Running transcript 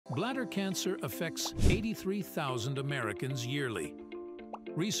Bladder cancer affects 83,000 Americans yearly.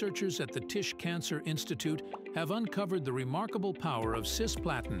 Researchers at the Tisch Cancer Institute have uncovered the remarkable power of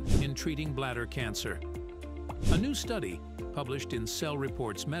cisplatin in treating bladder cancer. A new study, published in Cell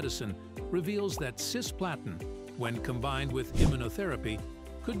Reports Medicine, reveals that cisplatin, when combined with immunotherapy,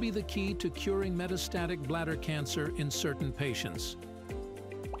 could be the key to curing metastatic bladder cancer in certain patients.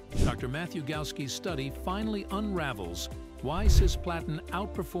 Dr. Matthew Galsky's study finally unravels why cisplatin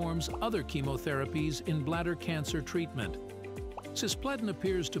outperforms other chemotherapies in bladder cancer treatment. Cisplatin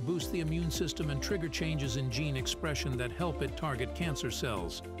appears to boost the immune system and trigger changes in gene expression that help it target cancer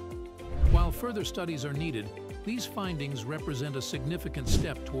cells. While further studies are needed, these findings represent a significant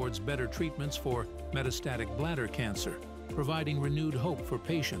step towards better treatments for metastatic bladder cancer, providing renewed hope for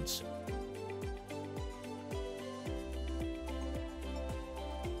patients.